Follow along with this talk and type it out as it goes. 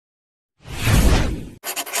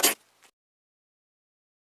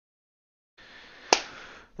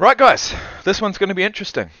Right, guys, this one's going to be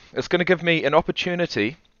interesting. It's going to give me an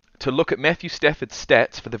opportunity to look at Matthew Stafford's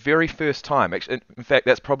stats for the very first time. Actually, in fact,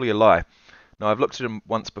 that's probably a lie. No, I've looked at him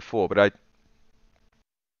once before, but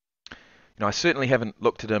I certainly haven't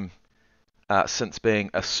looked at him since being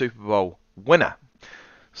a Super Bowl winner.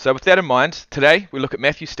 So with that in mind, today we look at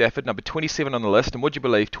Matthew Stafford, number 27 on the list, and would you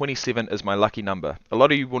believe 27 is my lucky number? A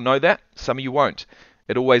lot of you will know that, some of you won't.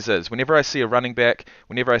 It always is. Whenever I see a running back,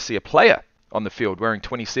 whenever I see a player on the field wearing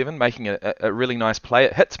 27, making a really nice play,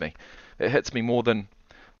 it hits me. It hits me more than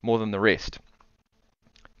the rest.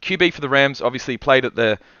 QB for the Rams, obviously played at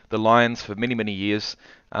the Lions for many, many years.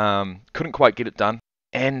 Couldn't quite get it done.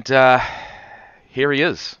 And here he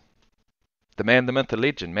is. The man, the myth, the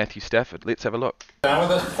legend, Matthew Stafford. Let's have a look. Down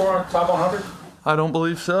with us before top 100? I don't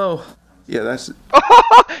believe so. Yeah, that's...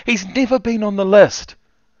 He's never been on the list.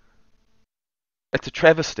 It's a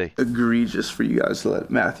travesty. egregious for you guys to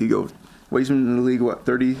let Matthew go. Well, he's been in the league, what,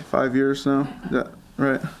 35 years now? Is that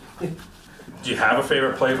right? Do you have a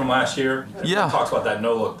favorite play from last year? Yeah. It talks about that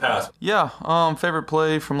no-look pass. Yeah, favorite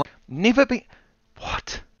play from... Never been...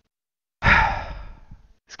 What?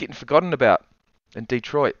 It's getting forgotten about in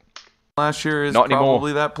Detroit. last year is Not anymore.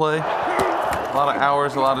 probably that play. A lot of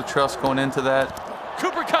hours, a lot of trust going into that.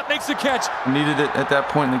 Cooper Kupp makes the catch. Needed it at that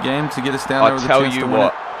point in the game to get us down there with a chance to win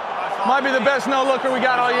what, it. Might be the best no-looker we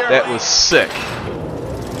got all year. that was sick.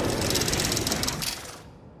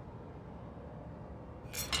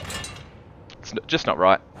 It's just not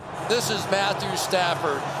right. This is Matthew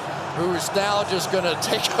Stafford, who is now just going to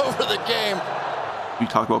take over the game. You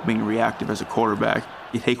talk about being reactive as a quarterback.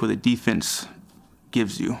 You take what the defense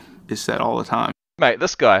gives you. It's that all the time. Mate,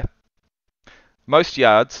 this guy, most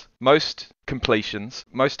yards, most completions,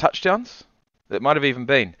 most touchdowns, it might have even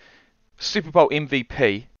been. Super Bowl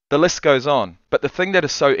MVP, the list goes on. But the thing that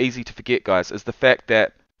is so easy to forget, guys, is the fact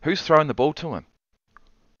that who's throwing the ball to him?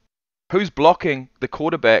 Who's blocking the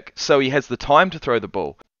quarterback so he has the time to throw the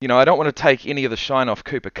ball? You know, I don't want to take any of the shine off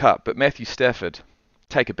Cooper Kupp, but Matthew Stafford,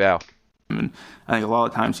 take a bow. And I think a lot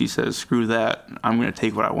of times he says, screw that, I'm going to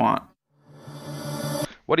take what I want.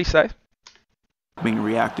 What'd he say? Being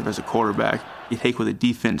reactive as a quarterback, you take what the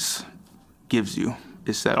defense gives you.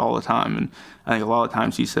 It's that all the time. And I think a lot of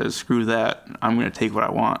times he says, screw that, I'm going to take what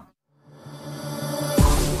I want.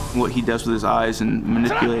 What he does with his eyes and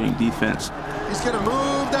manipulating defense. He's going to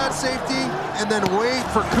move that safety and then wait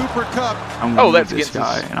for Cooper Kupp. I'm going to that's this against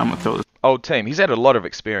guy, his and I'm going to throw this old team. He's had a lot of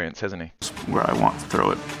experience, hasn't he? where I want to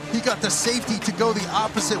throw it. He got the safety to go the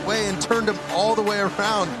opposite way and turned him all the way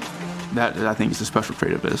around. That, I think, is a special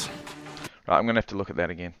trait of his. Right, I'm going to have to look at that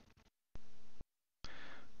again.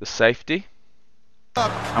 The safety.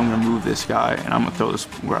 I'm going to move this guy, and I'm going to throw this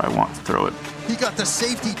where I want to throw it. He got the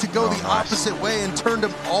safety to go the nice. opposite way and turned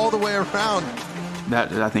him all the way around.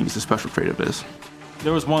 That, I think, is a special trait of his.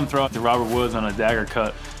 There was one throw to Robert Woods on a dagger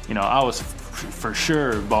cut. You know, I was for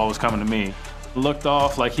sure the ball was coming to me. Looked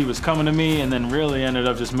off like he was coming to me, and then really ended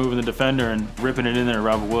up just moving the defender and ripping it in there to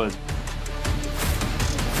Robert Woods.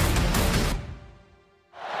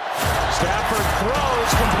 Stafford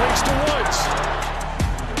throws, completes to Woods.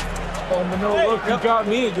 On the no look, you got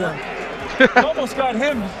me again. You almost got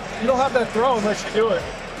him. You don't have that throw unless you do it.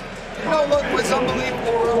 No look was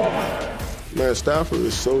unbelievable. Man, Stafford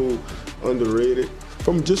is so underrated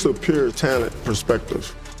from just a pure talent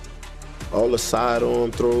perspective. All the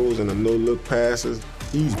sidearm throws and the no-look passes,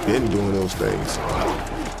 he's been doing those things.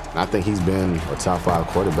 I think he's been a top 5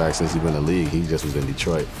 quarterback since he's been in the league. He just was in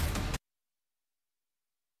Detroit.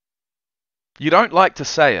 You don't like to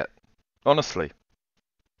say it, honestly,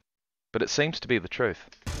 but it seems to be the truth.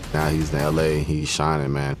 Now he's in LA, he's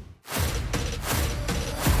shining, man.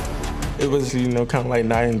 It was, you know, kind of like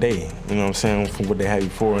night and day, you know what I'm saying, from what they had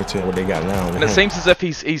before into what they got now. And it seems as if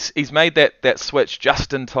he's made that switch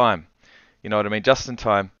just in time. You know what I mean? Just in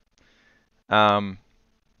time. 3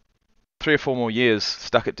 or 4 more years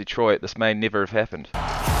stuck at Detroit, this may never have happened.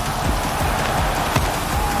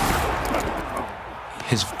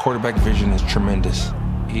 His quarterback vision is tremendous.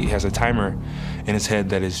 He has a timer in his head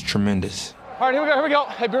that is tremendous. All right, here we go.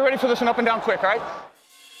 Hey, be ready for this one up and down quick, all right?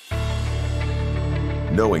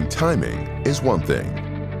 Knowing timing is one thing.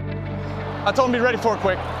 I told him to be ready for it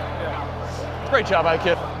quick. Yeah. Great job,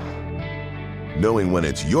 kid. Knowing when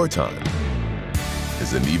it's your time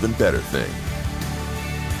is an even better thing.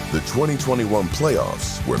 The 2021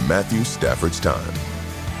 playoffs were Matthew Stafford's time.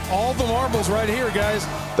 All the marbles right here, guys.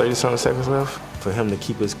 30-something seconds left. For him to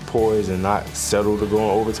keep his poise and not settle to go in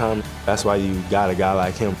overtime, that's why you got a guy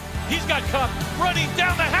like him. He's got Kupp running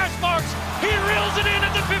down the hash marks. He reels it in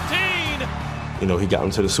at the 15. You know, he got them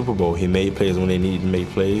to the Super Bowl. He made plays when they needed to make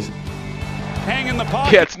plays. hang in the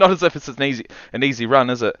pocket. Yeah, it's not as if it's an easy run,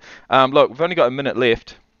 is it? Look, we've only got a minute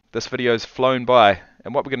left. This video's flown by,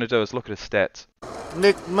 and what we're going to do is look at his stats.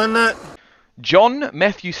 Nick Minute. John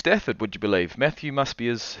Matthew Stafford, would you believe? Matthew must be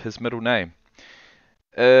his middle name.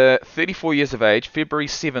 34 years of age, February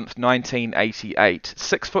 7th, 1988.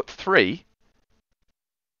 6'3",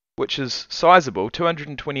 which is sizable,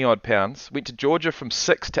 220 odd pounds. Went to Georgia from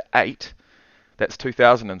 6 to 8. That's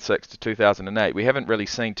 2006 to 2008. We haven't really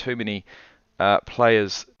seen too many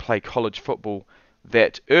players play college football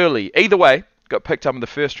that early. Either way, got picked up in the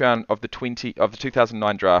first round of the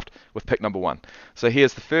 2009 draft with pick number 1. So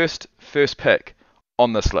here's the first pick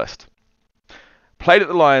on this list. Played at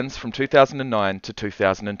the Lions from 2009 to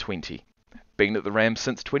 2020. Been at the Rams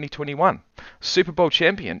since 2021. Super Bowl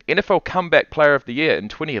champion, NFL Comeback Player of the Year in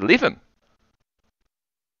 2011.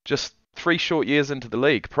 Just 3 short years into the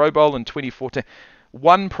league. Pro Bowl in 2014.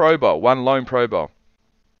 One lone Pro Bowl.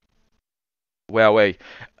 Wowee.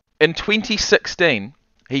 In 2016,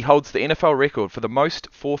 he holds the NFL record for the most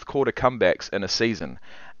fourth quarter comebacks in a season.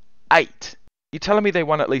 8. You telling me they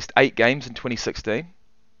won at least 8 games in 2016?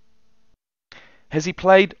 Has he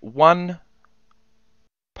played one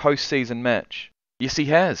postseason match? Yes, he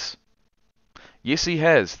has. Yes, he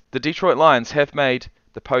has. The Detroit Lions have made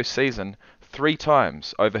the postseason 3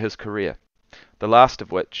 times over his career. The last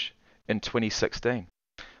of which in 2016.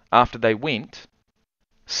 After they went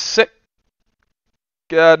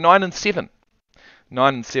 9-7.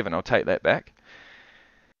 9-7, I'll take that back.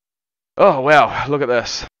 Oh, wow, look at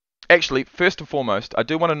this. Actually, first and foremost, I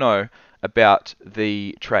do want to know about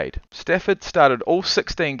the trade. Stafford started all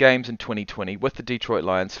 16 games in 2020 with the Detroit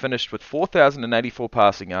Lions, finished with 4,084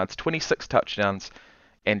 passing yards, 26 touchdowns,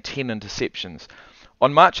 and 10 interceptions.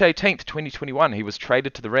 On March 18th, 2021, he was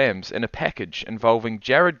traded to the Rams in a package involving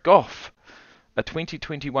Jared Goff, a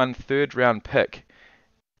 2021 third-round pick,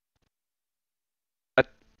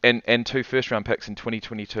 and 2 first-round picks in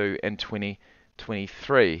 2022 and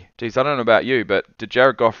 2023. Geez, I don't know about you, but did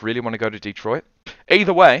Jared Goff really want to go to Detroit?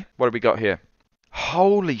 Either way, what have we got here?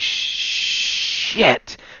 Holy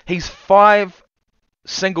shit! He's 5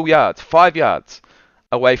 yards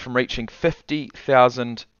away from reaching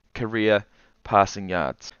 50,000 career passing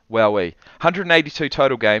yards. Wowee. 182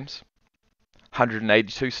 total games.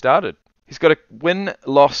 182 started. He's got a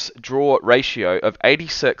win-loss-draw ratio of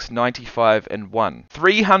 86, 95, and 1.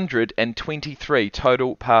 323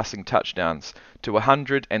 total passing touchdowns to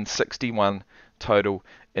 161 total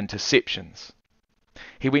interceptions.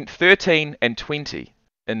 He went 13-20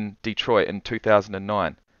 in Detroit in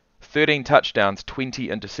 2009. 13 touchdowns, 20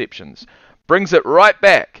 interceptions. Brings it right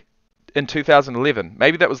back in 2011.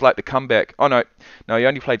 Maybe that was like the comeback. Oh, no, he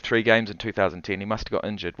only played 3 games in 2010. He must have got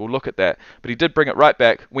injured. We'll look at that. But he did bring it right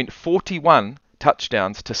back. Went 41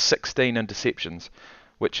 touchdowns to 16 interceptions,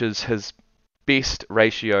 which is his best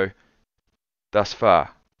ratio thus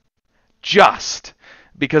far. Just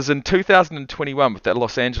because in 2021 with the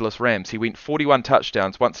Los Angeles Rams, he went 41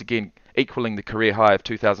 touchdowns, once again equaling the career high of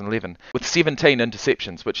 2011, with 17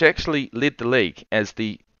 interceptions, which actually led the league as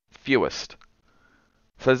the fewest.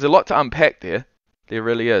 So there's a lot to unpack there. There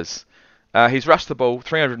really is. He's rushed the ball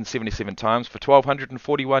 377 times for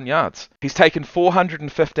 1,241 yards. He's taken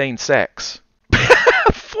 415 sacks.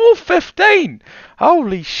 415!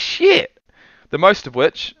 Holy shit! The most of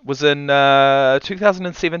which was in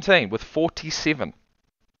 2017 with 47.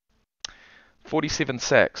 47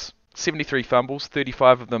 sacks. 73 fumbles,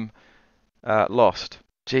 35 of them lost.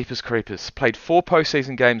 Jeepers creepers. Played 4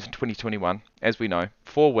 postseason games in 2021, as we know.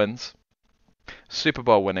 4 wins. Super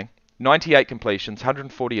Bowl winning, 98 completions,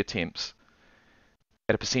 140 attempts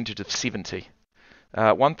at a percentage of 70,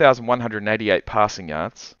 1,188 passing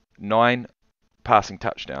yards, 9 passing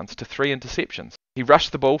touchdowns to 3 interceptions. He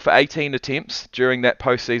rushed the ball for 18 attempts during that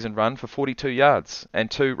postseason run for 42 yards and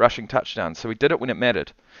 2 rushing touchdowns. So he did it when it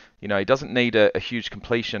mattered. You know, he doesn't need a huge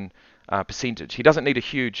completion percentage. He doesn't need a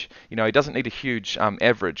huge,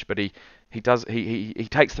 average, but he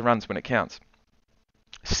takes the runs when it counts.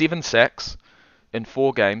 7 sacks in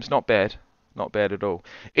 4 games, not bad at all.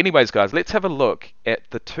 Anyways, guys, let's have a look at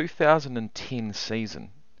the 2010 season.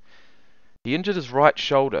 He injured his right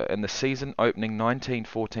shoulder in the season opening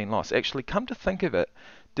 19-14 loss. Actually, come to think of it,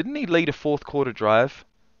 didn't he lead a 4th quarter drive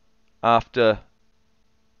after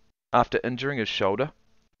injuring his shoulder?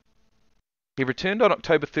 He returned on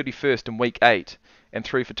October 31st in Week 8 and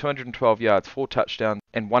threw for 212 yards, 4 touchdowns,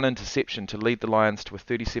 and 1 interception to lead the Lions to a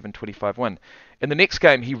 37-25 win. In the next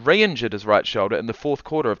game, he re-injured his right shoulder in the 4th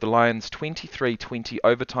quarter of the Lions' 23-20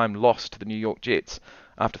 overtime loss to the New York Jets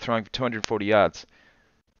after throwing for 240 yards.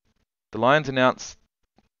 The Lions announced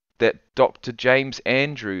that Dr. James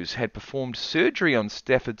Andrews had performed surgery on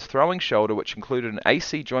Stafford's throwing shoulder, which included an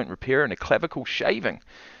AC joint repair and a clavicle shaving.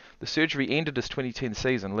 The surgery ended his 2010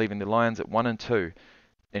 season, leaving the Lions at 1-2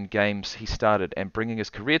 in games he started and bringing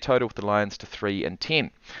his career total with the Lions to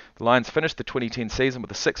 3-10. The Lions finished the 2010 season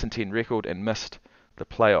with a 6-10 record and missed the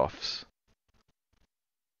playoffs.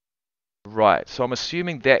 Right, so I'm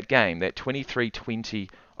assuming that game, that 23-20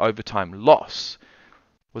 overtime loss,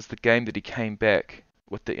 was the game that he came back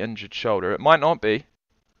with the injured shoulder. It might not be,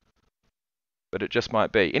 but it just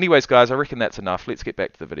might be. Anyways, guys, I reckon that's enough. Let's get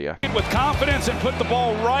back to the video. With confidence and put the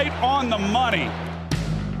ball right on the money.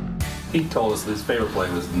 He told us his favorite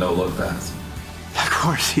play was the no-look pass. Of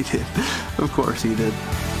course he did. Of course he did.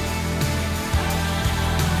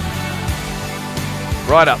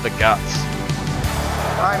 Right up the guts.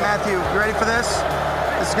 All right, Matthew, you ready for this?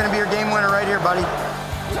 This is going to be your game winner right here, buddy.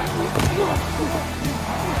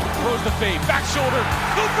 Throws the fade, back shoulder.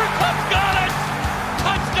 Cooper Kupp got it!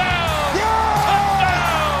 Touchdown!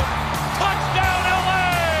 Touchdown,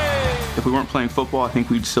 LA! If we weren't playing football, I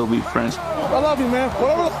think we'd still be friends. I love you, man.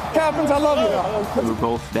 Whatever happens, I love you. We were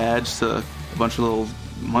both dads to a bunch of little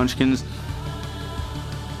munchkins.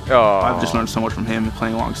 Oh. I've just learned so much from him and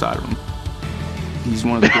playing alongside of him. He's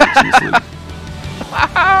one of the greats in this league.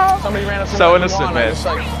 Somebody ran up to So me innocent, and man. I just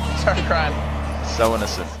started crying. So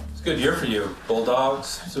innocent. It's a good year for you. Bulldogs,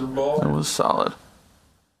 Super Bowl. It was solid.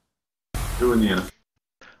 Who in the NFL?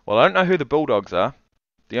 Well, I don't know who the Bulldogs are.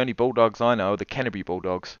 The only Bulldogs I know are the Canterbury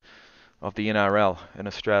Bulldogs of the NRL in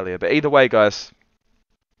Australia. But either way, guys,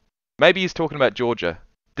 maybe he's talking about Georgia.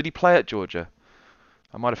 Did he play at Georgia?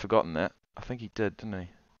 I might have forgotten that. I think he did, didn't he?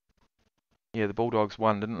 Yeah, the Bulldogs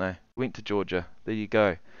won, didn't they? Went to Georgia. There you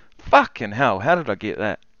go. Fucking hell, how did I get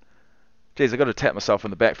that? Jeez, I got to tap myself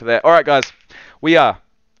on the back for that. All right, guys, we are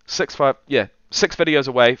 6 videos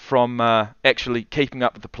away from actually keeping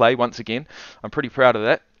up with the play once again. I'm pretty proud of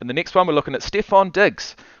that. In the next one, we're looking at Stephon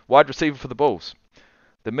Diggs, wide receiver for the Bulls.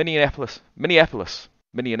 The Minneapolis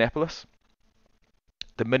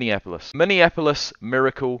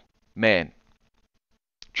Miracle Man.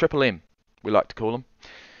 Triple M, we like to call him.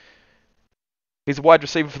 He's a wide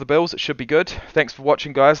receiver for the Bills. It should be good. Thanks for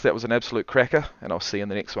watching, guys. That was an absolute cracker, and I'll see you in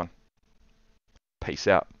the next one. Peace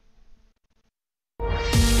out.